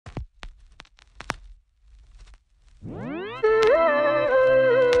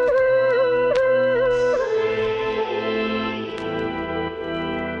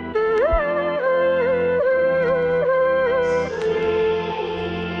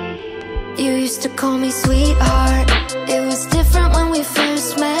You used to call me sweetheart. It was different when we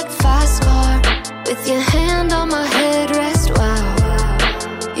first met. Fast car with your hand on my headrest. Wow,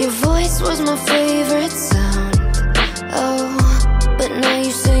 your voice was my favorite sound. Oh, but now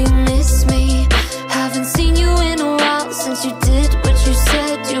you say you miss me. Haven't seen you in a while since you did what you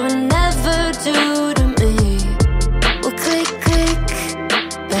said you would never do to me. Well, click, click,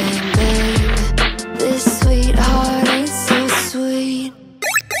 bang, bang. This sweetheart ain't so sweet.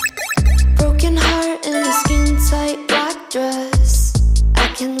 Broken heart in a skin-tight black dress. I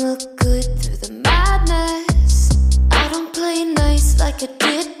can look good through the madness. I don't play nice like I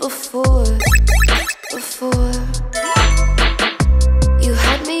did before. You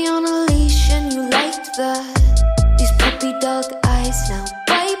had me on a leash and you liked that. These puppy dog eyes now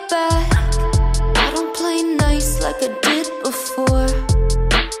bite back. I don't play nice like I did before.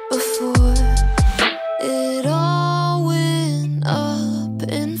 It all went up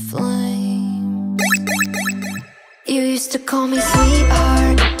in flames. You used to call me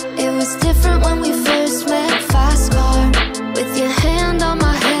sweetheart. It was different when we first met. Fast car with your hand on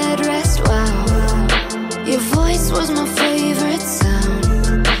my headrest. Wow, your voice was my favorite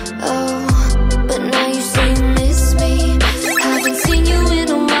sound. Oh, but now you say you miss me. Haven't seen you in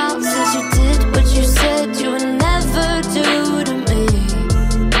a while since you did what you said you would never do to me.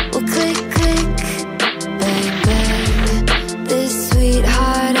 Well, click, click, bang, bang. This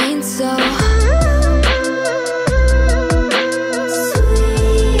sweetheart ain't so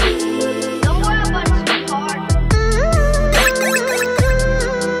sweet. Don't worry about it, sweetheart.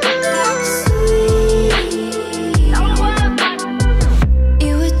 Sweet. Don't worry about it.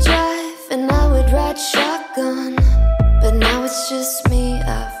 You would drive and I would ride shotgun, but now it's just me.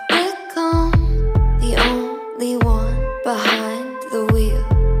 I've become the only one behind the wheel.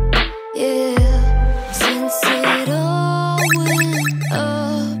 Yeah, since it all went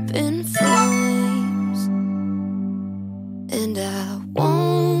up in flames, and I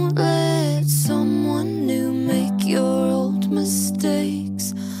won't let someone new make your old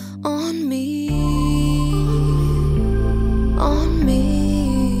mistakes on me. On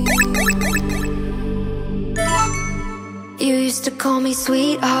me. You used to call me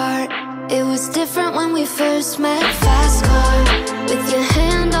sweetheart. It was different when we first met. Fast car with your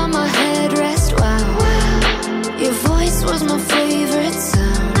hand on my headrest. Wow, your voice was my favorite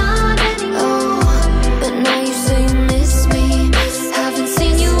sound. Oh, but now you say you miss me. Haven't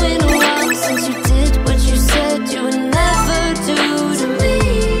seen you in a while since you did what you said you would never do to me.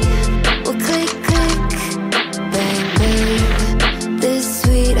 Well, click, click, bang, bang. This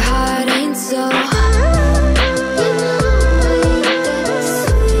sweetheart ain't so.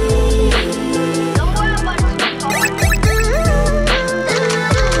 Don't worry about it, sweetheart. Don't worry about it.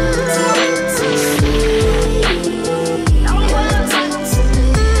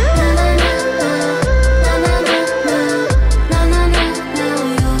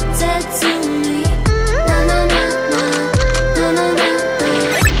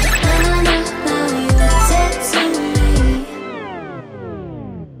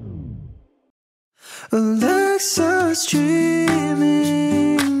 Alexa's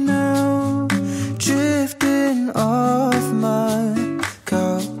dreaming now, drifting off my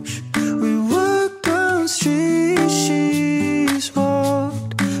couch. We walked down streets she's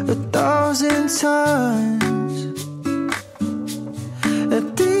walked 1,000 times.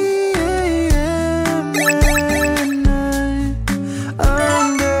 At the AM at night,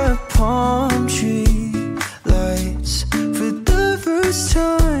 under palm tree lights, for the first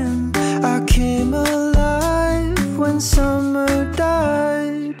time I came alive when summer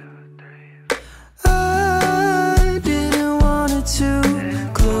died. I didn't want it to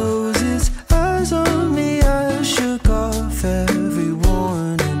close its eyes on me. I shook off every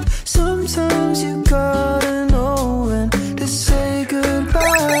warning. Sometimes you gotta know when to say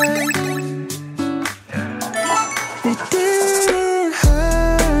goodbye. It didn't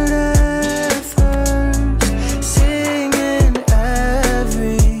hurt at first, singing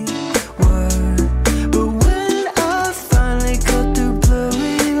every word, but when I finally cut through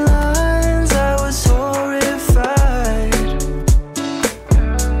blurry lines, I was horrified.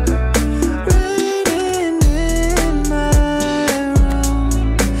 Raining in my room,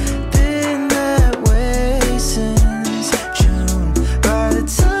 then that way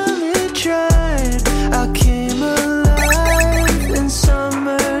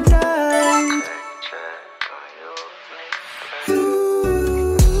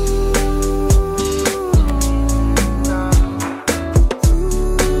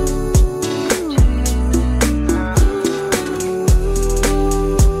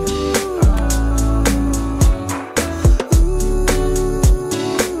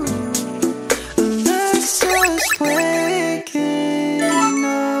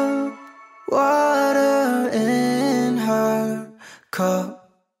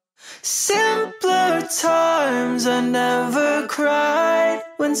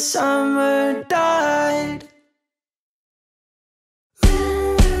when summer died.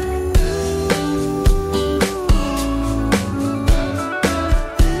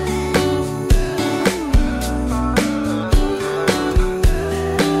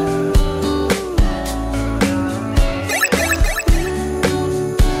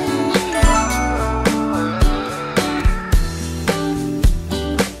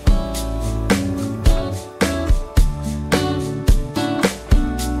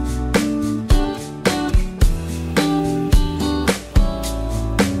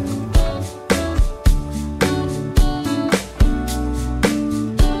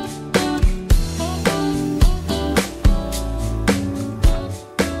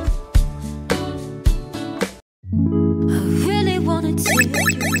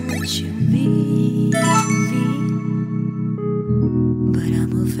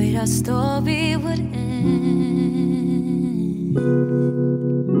 Our story would end.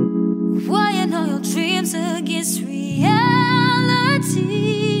 Weighing all your dreams against reality,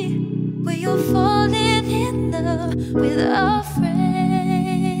 where you're falling in love with a friend.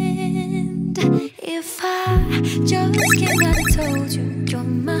 If I just came out and told you you're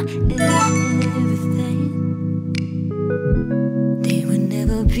my everything, they would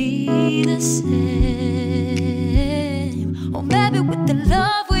never be the same. Or maybe with the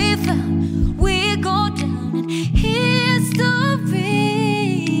love we found, we go down in history.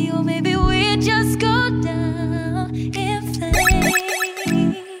 Or maybe we just go down in flames.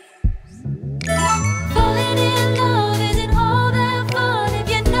 Falling in love isn't all that fun if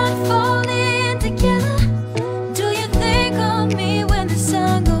you're not falling together. Do you think of me when the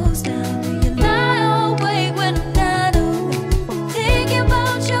sun goes down? Do you lie awake when I'm not awake? Thinking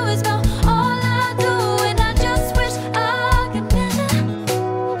about you is about all I do, and I just wish I could measure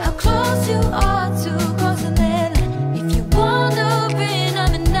how close you are to crossing that line. If you're wondering,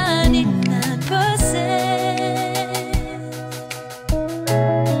 I'm at 99%.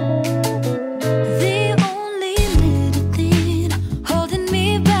 The only little thing holding me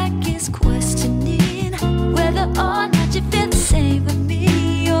back is questioning whether or not you feel the same with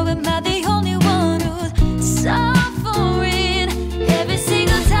me, or am I the only one who's suffering? Every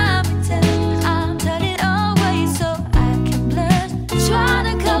single time we touch, I'm turning away so I can blush, trying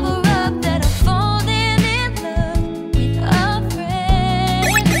to cover up that I'm falling in love with a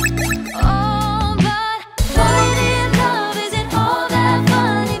friend. Oh, but falling in love isn't all that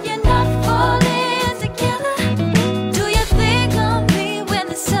fun if you're not falling together. Do you think of me when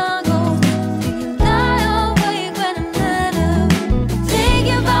the sun goes down? Do you lie awake when I'm not up?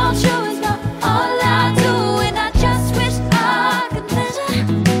 Thinking about you is about all I do, and I just wish I could measure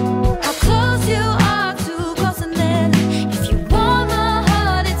how close you are to crossing that line. If you want my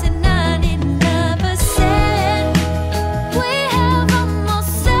heart, it's at 99%. We have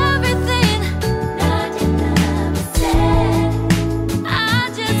almost everything, 99%. I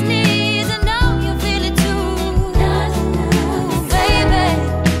just need to know you feel it too, baby.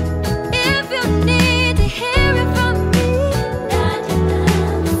 If you need to hear it from me,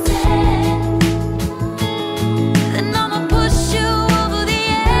 99%, then I'ma push you over the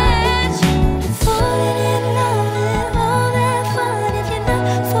edge. Falling in love isn't all that fun if you're not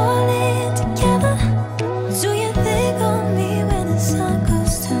falling together. Do you think of me when the sun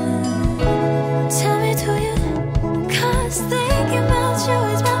goes down? Tell me, do you? 'Cause thinking about you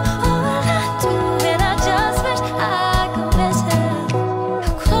is about all I do, and I just wish I could measure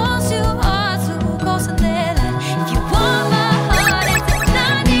how close you are to crossing that line. If you want my heart, it's at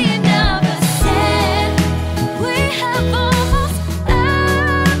 99%. We have almost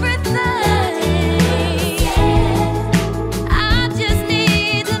everything. I just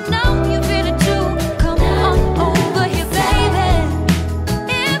need to know you feel it too. Come on over here, baby.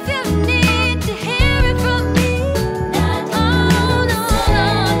 If you need to hear it from me, oh no, no,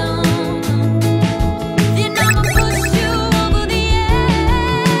 no, then I'ma push you over the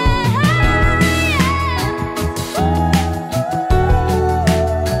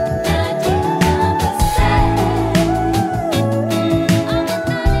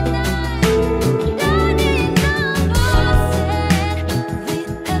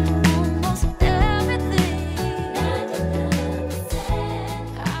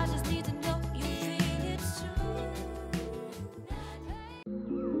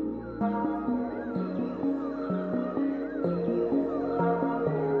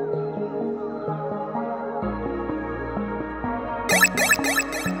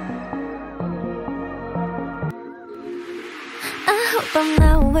I hope I'm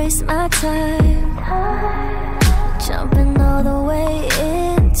not wasting my time, jumping all the way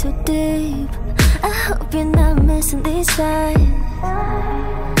in too deep. I hope you're not missing these signs.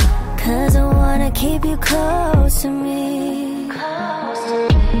 keep you close to me.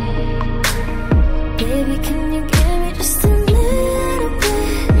 Baby, can you give me just a little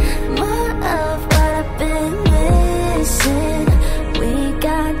bit more of what I've been missing? We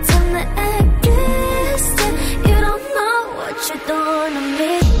got time to act distant. You don't know what you're doing to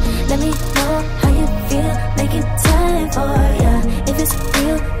me. Let me know how you feel, making time for ya. If it's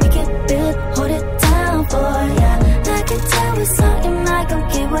real, we can build, hold it down for ya. I can tell it's something I gon'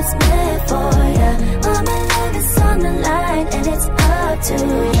 get what's meant for ya. All my love is on the line and it's up to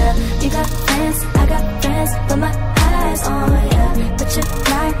ya. You got plans